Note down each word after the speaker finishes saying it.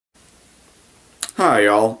Hi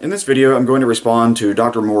y'all. In this video I'm going to respond to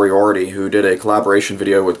Dr. Moriarty, who did a collaboration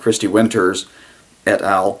video with Christy Winters et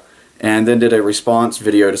al. And then did a response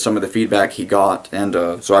video to some of the feedback he got. And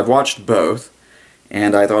so I've watched both,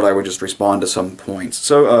 and I thought I would just respond to some points.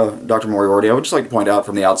 So Dr. Moriarty, I would just like to point out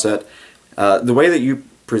from the outset, the way that you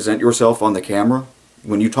present yourself on the camera,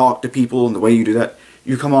 when you talk to people and the way you do that,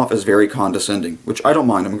 you come off as very condescending, which I don't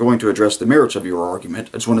mind. I'm going to address the merits of your argument.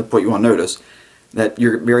 I just want to put you on notice that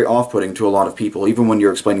you're very off-putting to a lot of people, even when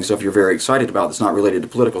you're explaining stuff you're very excited about that's not related to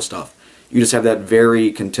political stuff. You just have that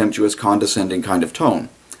very contemptuous, condescending kind of tone.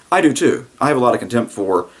 I do too. I have a lot of contempt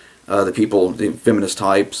for the people, the feminist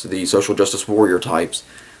types, the social justice warrior types,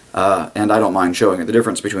 and I don't mind showing it. The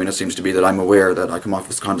difference between us seems to be that I'm aware that I come off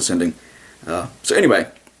as condescending. So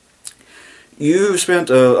anyway, you spent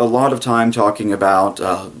a lot of time talking about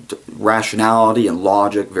rationality and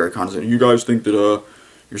logic, very condescending. You guys think that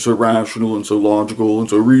you're so rational and so logical and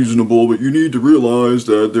so reasonable, but you need to realize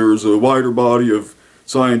that there's a wider body of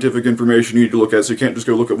scientific information you need to look at, so you can't just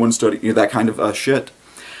go look at one study, you know, that kind of shit.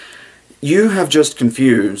 You have just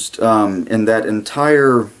confused, in that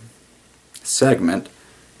entire segment,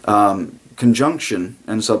 conjunction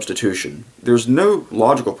and substitution. There's no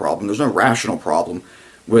logical problem, there's no rational problem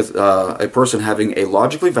with a person having a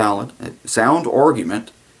logically valid, sound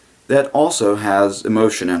argument that also has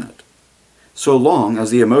emotion in it, so long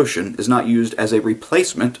as the emotion is not used as a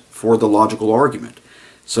replacement for the logical argument.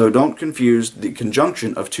 So don't confuse the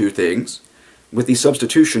conjunction of two things with the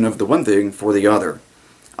substitution of the one thing for the other.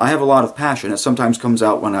 I have a lot of passion. It sometimes comes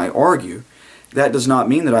out when I argue. That does not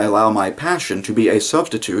mean that I allow my passion to be a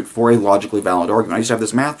substitute for a logically valid argument. I used to have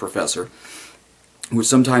this math professor who would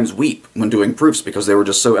sometimes weep when doing proofs because they were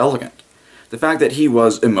just so elegant. The fact that he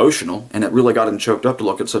was emotional, and it really got him choked up to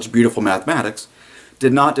look at such beautiful mathematics,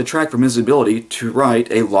 did not detract from his ability to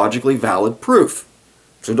write a logically valid proof.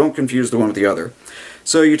 So don't confuse the one with the other.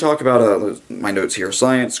 So you talk about, my notes here,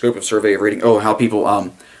 science, scope of survey of reading, how people,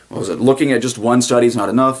 what was it, looking at just one study is not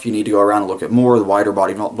enough, you need to go around and look at more, the wider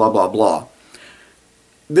body, blah, blah, blah.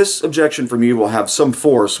 This objection from you will have some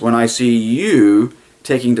force when I see you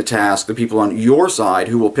taking to task the people on your side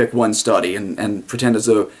who will pick one study and pretend as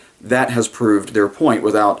though that has proved their point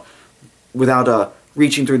without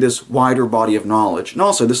reaching through this wider body of knowledge. And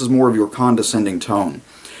also, this is more of your condescending tone.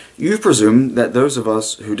 You presume that those of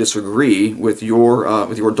us who disagree with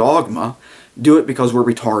your dogma do it because we're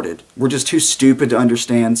retarded. We're just too stupid to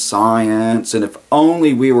understand science, and if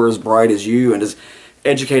only we were as bright as you and as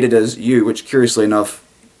educated as you, which curiously enough,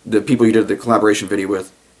 the people you did the collaboration video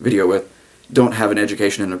with don't have an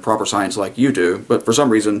education in a proper science like you do, but for some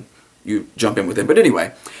reason you jump in with it. But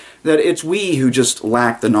anyway, that it's we who just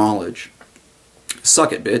lack the knowledge.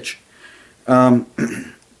 Suck it, bitch.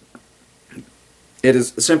 It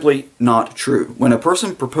is simply not true. When a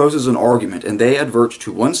person proposes an argument and they advert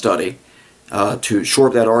to one study to shore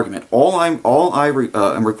up that argument, all I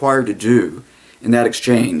am required to do in that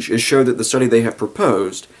exchange is show that the study they have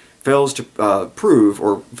proposed fails to prove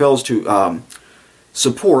or fails to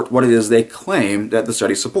support what it is they claim that the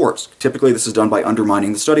study supports. Typically this is done by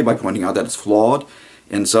undermining the study, by pointing out that it's flawed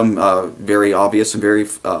in some very obvious and very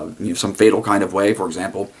some fatal kind of way. For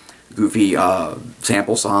example, goofy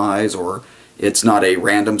sample size, or it's not a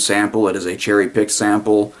random sample, it is a cherry-picked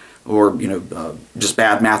sample, or just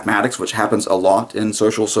bad mathematics, which happens a lot in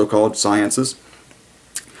social so-called sciences.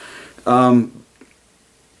 Like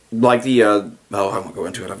the I won't go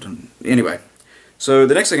into it. Anyway. So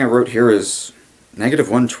the next thing I wrote here is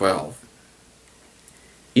 -112.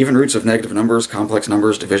 Even roots of negative numbers, complex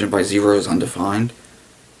numbers, division by zero is undefined.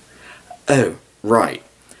 Oh, right.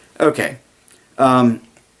 Okay.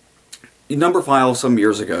 Numberphile some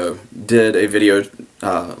years ago did a video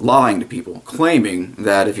lying to people, claiming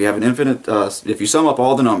that if you have an infinite, if you sum up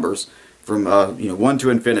all the numbers from 1 to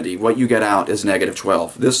infinity, what you get out is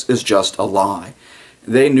 -12. This is just a lie.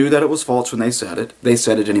 They knew that it was false when they said it. They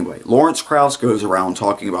said it anyway. Lawrence Krauss goes around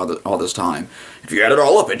talking about it all this time. If you add it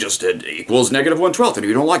all up, it just equals -1/12, and if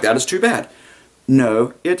you don't like that, it's too bad.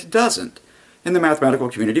 No, it doesn't. In the mathematical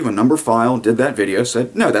community, when Numberphile did that video,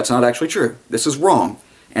 said, no, that's not actually true. This is wrong.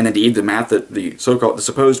 And indeed, the math that the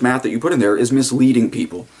supposed math that you put in there is misleading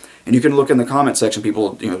people. And you can look in the comment section,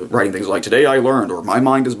 people writing things like, today I learned, or my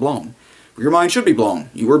mind is blown. Your mind should be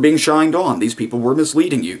blown. You were being shined on. These people were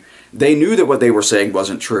misleading you. They knew that what they were saying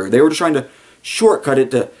wasn't true. They were just trying to shortcut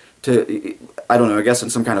it to I don't know, I guess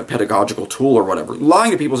in some kind of pedagogical tool or whatever.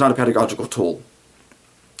 Lying to people is not a pedagogical tool.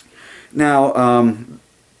 Now,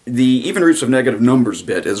 the even roots of negative numbers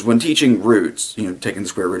bit is when teaching roots, taking the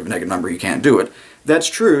square root of a negative number, you can't do it. That's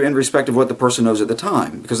true in respect of what the person knows at the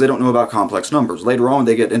time, because they don't know about complex numbers. Later on, when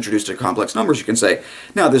they get introduced to complex numbers, you can say,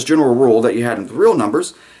 now this general rule that you had in the real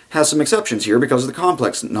numbers has some exceptions here because of the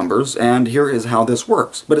complex numbers, and here is how this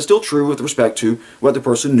works. But it's still true with respect to what the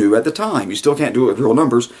person knew at the time. You still can't do it with real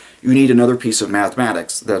numbers. You need another piece of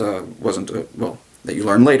mathematics that that you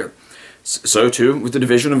learn later. So too with the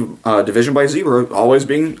division by zero always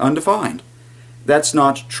being undefined. That's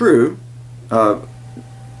not true.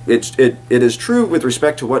 It is true with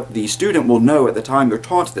respect to what the student will know at the time they're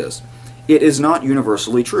taught this. It is not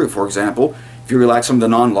universally true. For example, if you relax some of the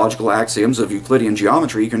non-logical axioms of Euclidean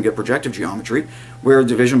geometry, you can get projective geometry, where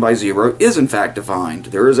division by zero is in fact defined.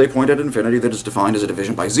 There is a point at infinity that is defined as a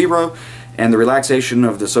division by zero, and the relaxation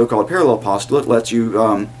of the so-called parallel postulate lets you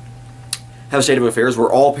have a state of affairs where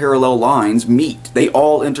all parallel lines meet. They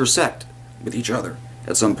all intersect with each other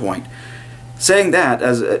at some point. Saying that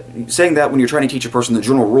when you're trying to teach a person the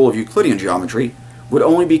general rule of Euclidean geometry would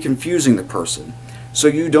only be confusing the person. So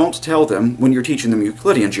you don't tell them when you're teaching them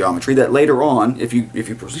Euclidean geometry that later on, if you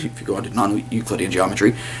go into non-Euclidean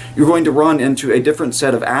geometry, you're going to run into a different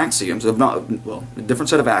set of axioms a different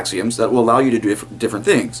set of axioms that will allow you to do different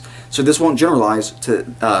things. So this won't generalize to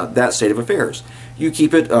that state of affairs. You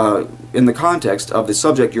keep it in the context of the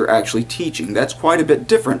subject you're actually teaching. That's quite a bit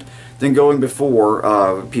different than going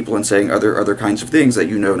before people and saying other kinds of things that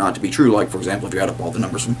you know not to be true. Like, for example, if you add up all the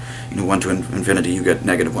numbers from 1 to infinity, you get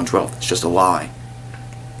negative 1/12. It's just a lie.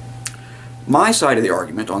 My side of the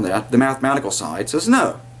argument on that, the mathematical side, says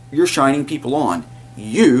no. You're shining people on.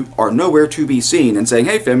 You are nowhere to be seen and saying,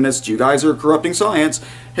 hey feminists, you guys are corrupting science.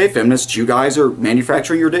 Hey feminists, you guys are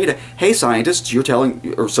manufacturing your data. Hey scientists, you're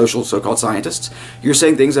telling, or so-called scientists, you're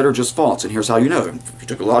saying things that are just false, and here's how you know. If you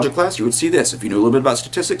took a logic class, you would see this. If you knew a little bit about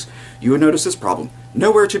statistics, you would notice this problem.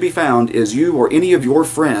 Nowhere to be found is you or any of your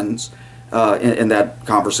friends in that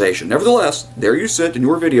conversation. Nevertheless, there you sit in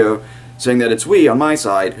your video saying that it's we on my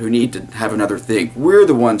side who need to have another thing. We're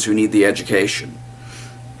the ones who need the education.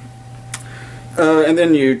 And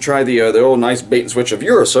then you try the old nice bait and switch of,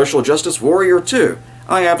 you're a social justice warrior too.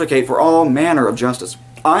 I advocate for all manner of justice.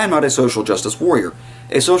 I am not a social justice warrior.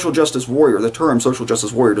 A social justice warrior, the term social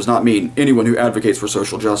justice warrior does not mean anyone who advocates for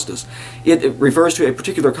social justice. It refers to a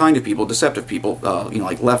particular kind of people, deceptive people,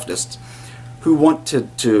 like leftists, who want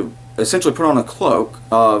to essentially put on a cloak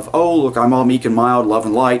of, oh look, I'm all meek and mild, love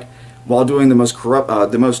and light, while doing the most corrupt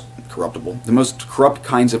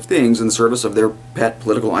kinds of things in the service of their pet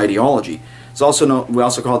political ideology. It's also we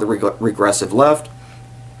also call it the regressive left.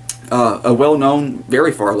 A well-known,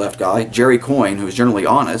 very far left guy, Jerry Coyne, who is generally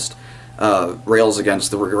honest, rails against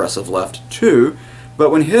the regressive left too, but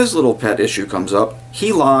when his little pet issue comes up,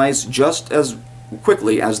 he lies just as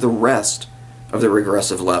quickly as the rest of the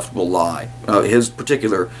regressive left will lie. His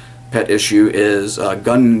particular pet issue is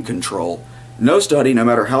gun control. No study, no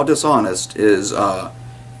matter how dishonest, is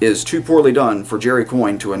too poorly done for Jerry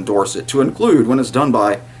Coyne to endorse it, to include when it's done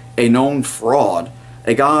by a known fraud,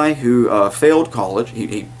 a guy who failed college.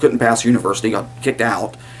 He couldn't pass university, got kicked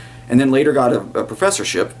out, and then later got a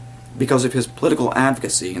professorship because of his political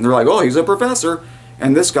advocacy. And they're like, oh, he's a professor.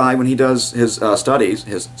 And this guy, when he does his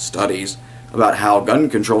studies about how gun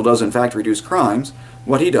control does in fact reduce crimes,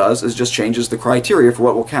 what he does is just changes the criteria for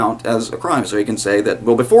what will count as a crime. So he can say that,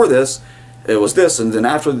 well, before this, it was this, and then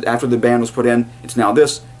after the ban was put in, it's now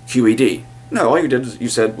this, QED. No, all you did is you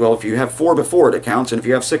said, well, if you have 4 before it counts, and if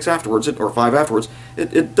you have 6 afterwards, or 5 afterwards,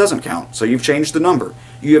 it doesn't count. So you've changed the number.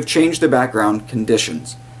 You have changed the background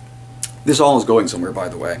conditions. This all is going somewhere, by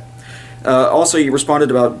the way. Also, you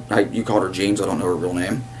responded about, you called her James, I don't know her real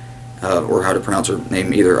name, or how to pronounce her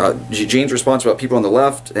name either. James' response about people on the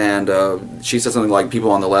left, and she said something like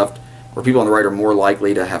people on the left, or people on the right are more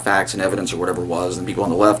likely to have facts and evidence or whatever it was than people on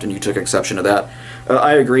the left, and you took exception to that.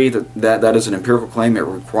 I agree that is an empirical claim. It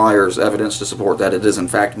requires evidence to support that it is in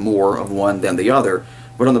fact more of one than the other.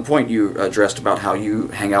 But on the point you addressed about how you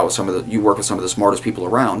hang out with you work with some of the smartest people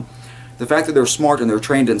around, the fact that they're smart and they're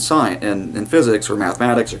trained in science, in physics or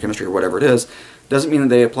mathematics or chemistry or whatever it is, doesn't mean that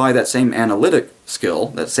they apply that same analytic skill,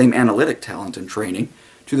 that same analytic talent and training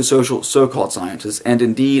to the social so-called sciences. And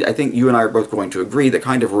indeed, I think you and I are both going to agree that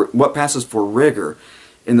kind of what passes for rigor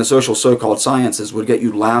in the social so-called sciences would get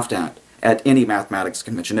you laughed at any mathematics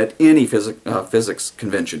convention, at any physics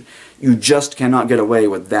convention. You just cannot get away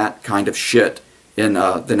with that kind of shit in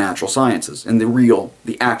the natural sciences, in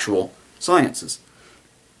the actual sciences.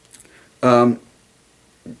 Now,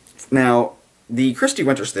 the Christy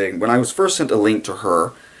Winters thing, when I was first sent a link to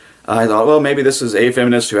her, I thought, well, maybe this is a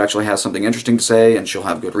feminist who actually has something interesting to say, and she'll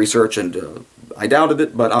have good research, and I doubted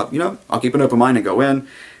it, but, you know, I'll keep an open mind and go in.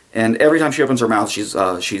 And every time she opens her mouth,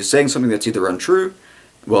 she's saying something that's either untrue,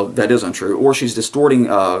 well, that is untrue, or she's distorting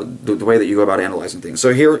the way that you go about analyzing things.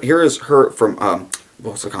 So here is her from,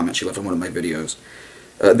 what's the comment she left on one of my videos.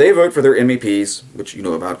 They vote for their MEPs, which you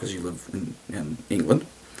know about because you live in England.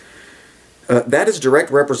 That is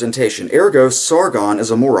direct representation. Ergo, Sargon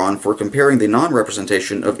is a moron for comparing the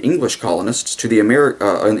non-representation of English colonists to the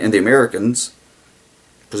and the Americans,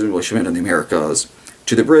 presumably she meant in the Americas,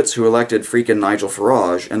 to the Brits who elected freaking Nigel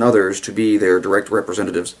Farage and others to be their direct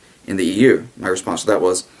representatives in the EU. My response to that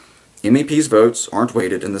was, MEPs' votes aren't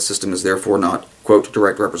weighted and the system is therefore not, quote,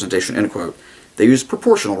 direct representation, end quote. They use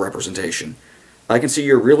proportional representation. I can see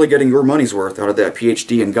you're really getting your money's worth out of that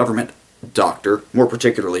PhD in government, doctor. More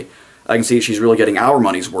particularly, I can see she's really getting our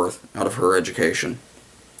money's worth out of her education.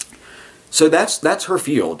 So that's her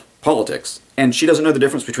field, politics. And she doesn't know the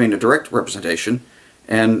difference between a direct representation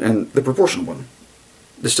and the proportional one.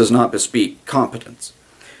 This does not bespeak competence.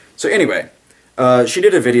 So anyway, she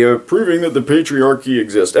did a video proving that the patriarchy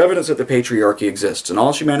exists, evidence that the patriarchy exists, and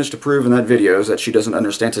all she managed to prove in that video is that she doesn't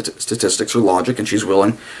understand statistics or logic, and she's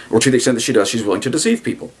willing, or to the extent that she does, she's willing to deceive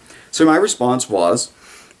people. So my response was,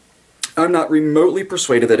 I'm not remotely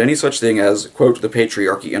persuaded that any such thing as, quote, the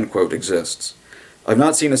patriarchy, end quote, exists. I've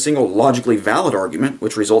not seen a single logically valid argument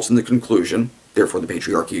which results in the conclusion, therefore the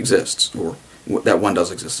patriarchy exists, or that one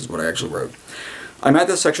does exist is what I actually wrote. I'm at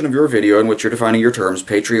this section of your video in which you're defining your terms,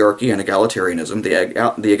 patriarchy and egalitarianism.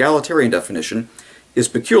 The egalitarian definition is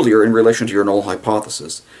peculiar in relation to your null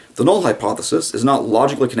hypothesis. The null hypothesis is not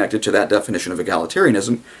logically connected to that definition of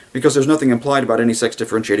egalitarianism because there's nothing implied about any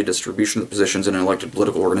sex-differentiated distribution of positions in an elected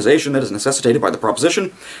political organization that is necessitated by the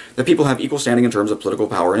proposition that people have equal standing in terms of political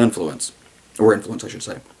power and influence. Or influence, I should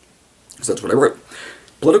say. So that's what I wrote.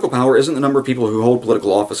 Political power isn't the number of people who hold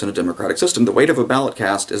political office in a democratic system. The weight of a ballot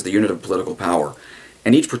cast is the unit of political power.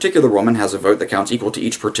 And each particular woman has a vote that counts equal to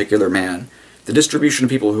each particular man. The distribution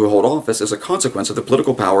of people who hold office is a consequence of the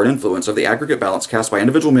political power and influence of the aggregate ballots cast by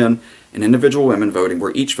individual men and individual women voting,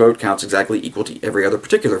 where each vote counts exactly equal to every other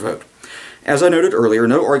particular vote. As I noted earlier,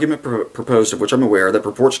 no argument proposed of which I'm aware that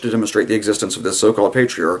purports to demonstrate the existence of this so-called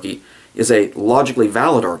patriarchy is a logically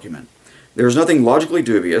valid argument. There is nothing logically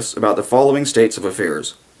dubious about the following states of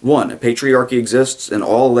affairs. 1. A patriarchy exists and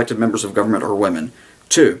all elected members of government are women.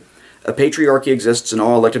 2. A patriarchy exists and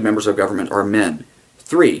all elected members of government are men.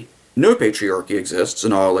 3. No patriarchy exists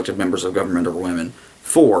and all elected members of government are women.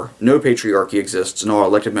 4. No patriarchy exists and all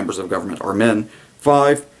elected members of government are men.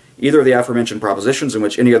 5. Either of the aforementioned propositions in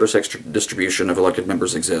which any other sex distribution of elected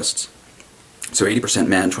members exists. So 80%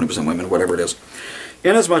 men, 20% women, whatever it is.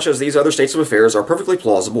 Inasmuch as these other states of affairs are perfectly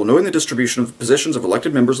plausible, knowing the distribution of positions of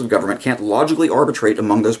elected members of government can't logically arbitrate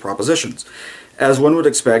among those propositions. As one would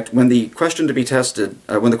expect, when the questions to be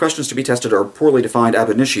tested are poorly defined ab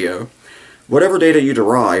initio, whatever data you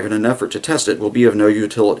derive in an effort to test it will be of no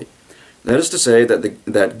utility. That is to say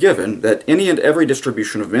that given that any and every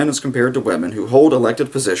distribution of men as compared to women who hold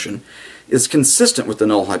elected position is consistent with the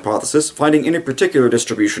null hypothesis, finding any particular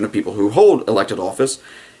distribution of people who hold elected office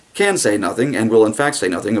can say nothing, and will in fact say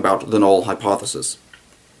nothing, about the null hypothesis.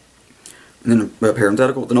 And then a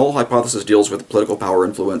parenthetical, the null hypothesis deals with political power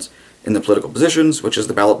influence in the political positions, which is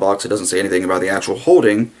the ballot box. It doesn't say anything about the actual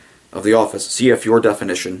holding of the office. CF your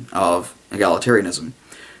definition of egalitarianism.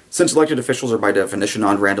 Since elected officials are by definition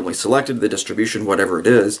non-randomly selected, the distribution, whatever it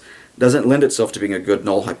is, doesn't lend itself to being a good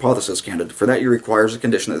null hypothesis candidate. For that, you requires a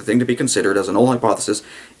condition that the thing to be considered as a null hypothesis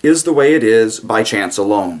is the way it is by chance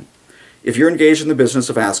alone. If you're engaged in the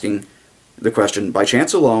business of asking the question, by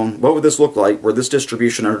chance alone, what would this look like were this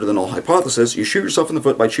distribution under the null hypothesis, you shoot yourself in the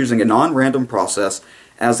foot by choosing a non-random process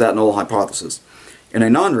as that null hypothesis. In a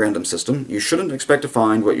non-random system, you shouldn't expect to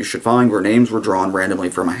find what you should find where names were drawn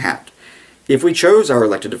randomly from a hat. If we chose our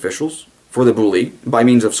elected officials for the boule by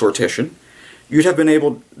means of sortition, you'd have been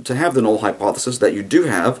able to have the null hypothesis that you do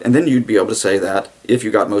have, and then you'd be able to say that, if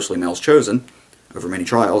you got mostly males chosen, over many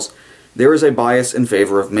trials, there is a bias in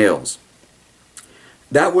favor of males.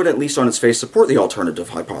 That would, at least on its face, support the alternative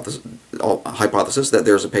hypothesis that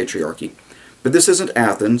there's a patriarchy. But this isn't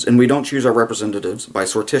Athens, and we don't choose our representatives by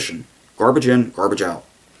sortition. Garbage in, garbage out.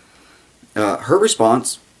 Her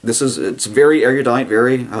response, it's very erudite,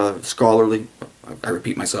 very scholarly, I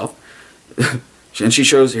repeat myself, and she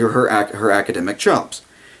shows here her academic chops.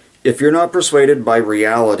 If you're not persuaded by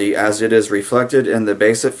reality as it is reflected in the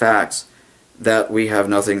basic facts, that we have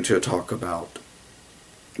nothing to talk about.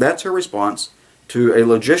 That's her response to a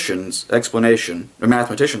logician's explanation, a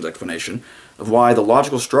mathematician's explanation, of why the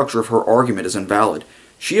logical structure of her argument is invalid.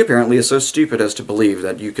 She apparently is so stupid as to believe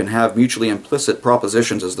that you can have mutually implicit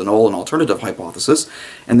propositions as the null and alternative hypothesis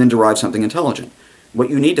and then derive something intelligent.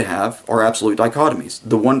 What you need to have are absolute dichotomies.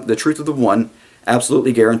 The truth of the one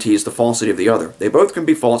absolutely guarantees the falsity of the other. They both can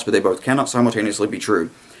be false, but they both cannot simultaneously be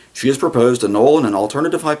true. She has proposed a null and an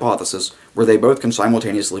alternative hypothesis where they both can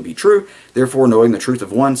simultaneously be true, therefore knowing the truth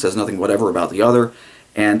of one says nothing whatever about the other.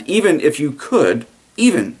 And even if you could,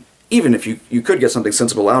 even if you could get something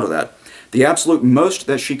sensible out of that, the absolute most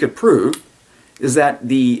that she could prove is that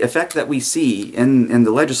the effect that we see in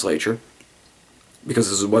the legislature, because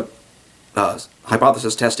this is what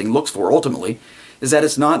hypothesis testing looks for ultimately, is that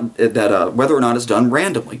it's not that whether or not it's done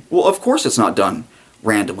randomly. Well, of course it's not done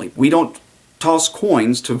randomly. We don't toss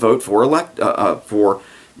coins to vote for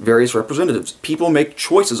various representatives. People make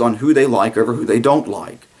choices on who they like over who they don't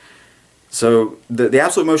like. So the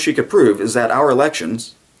absolute most she could prove is that our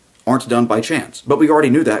elections aren't done by chance. But we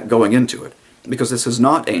already knew that going into it, because this is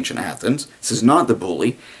not ancient Athens, this is not the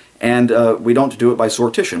bully, and we don't do it by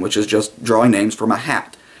sortition, which is just drawing names from a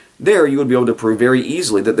hat. There you would be able to prove very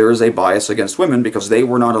easily that there is a bias against women because they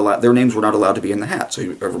were not allowed, their names were not allowed to be in the hat.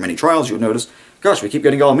 So over many trials you would notice, gosh, we keep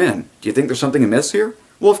getting all men. Do you think there's something amiss here?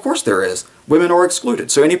 Well, of course there is. Women are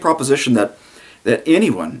excluded. So any proposition that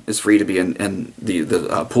anyone is free to be in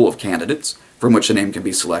the pool of candidates from which a name can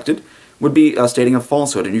be selected would be stating a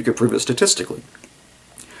falsehood, and you could prove it statistically.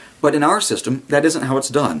 But in our system, that isn't how it's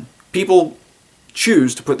done. People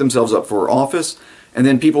choose to put themselves up for office, and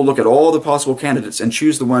then people look at all the possible candidates and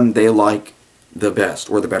choose the one they like the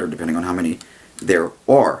best, or the better, depending on how many there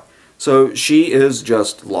are. So she is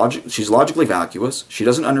just she's logically vacuous. She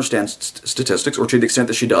doesn't understand statistics, or to the extent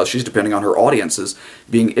that she does, she's depending on her audiences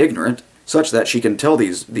being ignorant, such that she can tell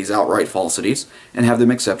these outright falsities and have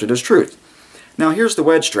them accepted as truth. Now here's the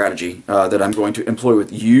wedge strategy that I'm going to employ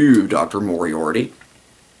with you, Dr. Moriarty.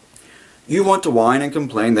 You want to whine and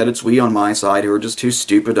complain that it's we on my side who are just too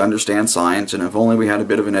stupid to understand science, and if only we had a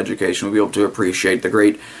bit of an education we'd be able to appreciate the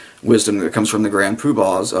great wisdom that comes from the grand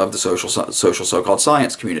poobahs of the social so-called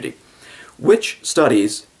science community. Which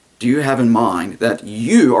studies do you have in mind that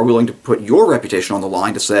you are willing to put your reputation on the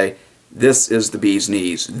line to say, this is the bee's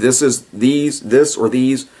knees, this or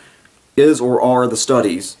these is or are the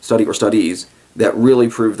studies that really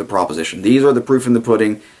prove the proposition. These are the proof in the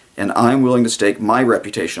pudding, and I'm willing to stake my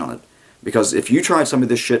reputation on it. Because if you tried some of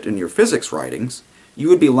this shit in your physics writings, you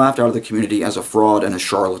would be laughed out of the community as a fraud and a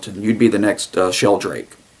charlatan. You'd be the next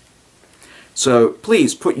Sheldrake. So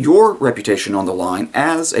please put your reputation on the line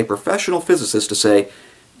as a professional physicist to say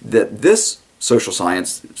that this social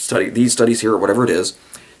science study, these studies here or whatever it is,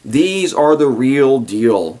 these are the real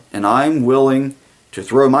deal, and I'm willing to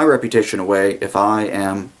throw my reputation away if I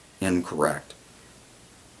am incorrect,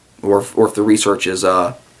 or if the research is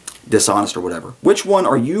dishonest or whatever. Which one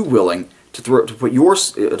are you willing to put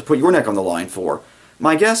your neck on the line for?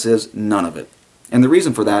 My guess is none of it. And the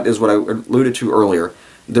reason for that is what I alluded to earlier.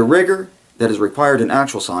 The rigor that is required in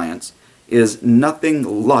actual science is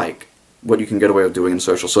nothing like what you can get away with doing in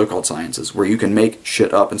social so-called sciences, where you can make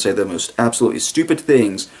shit up and say the most absolutely stupid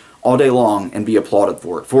things all day long and be applauded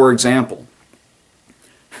for it. For example,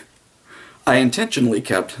 I intentionally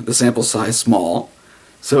kept the sample size small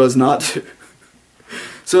so as not to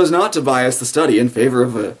bias the study in favor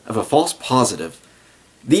of a false positive.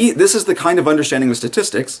 This is the kind of understanding of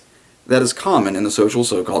statistics that is common in the social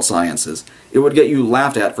so-called sciences. It would get you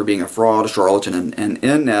laughed at for being a fraud, a charlatan, an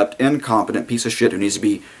inept, incompetent piece of shit who needs to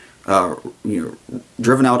be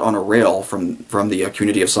driven out on a rail from the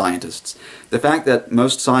community of scientists. The fact that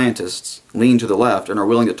most scientists lean to the left and are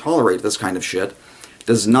willing to tolerate this kind of shit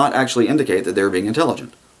does not actually indicate that they're being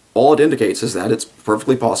intelligent. All it indicates is that it's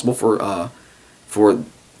perfectly possible for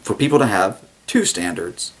people to have two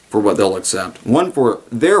standards for what they'll accept. One for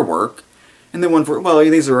their work, and then one for, well,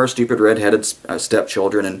 these are our stupid red-headed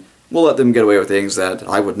stepchildren, and we'll let them get away with things that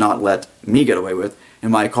I would not let me get away with,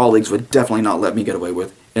 and my colleagues would definitely not let me get away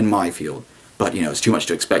with in my field. But, it's too much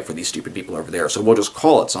to expect for these stupid people over there, so we'll just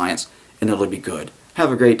call it science, and it'll be good.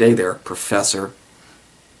 Have a great day there, Professor.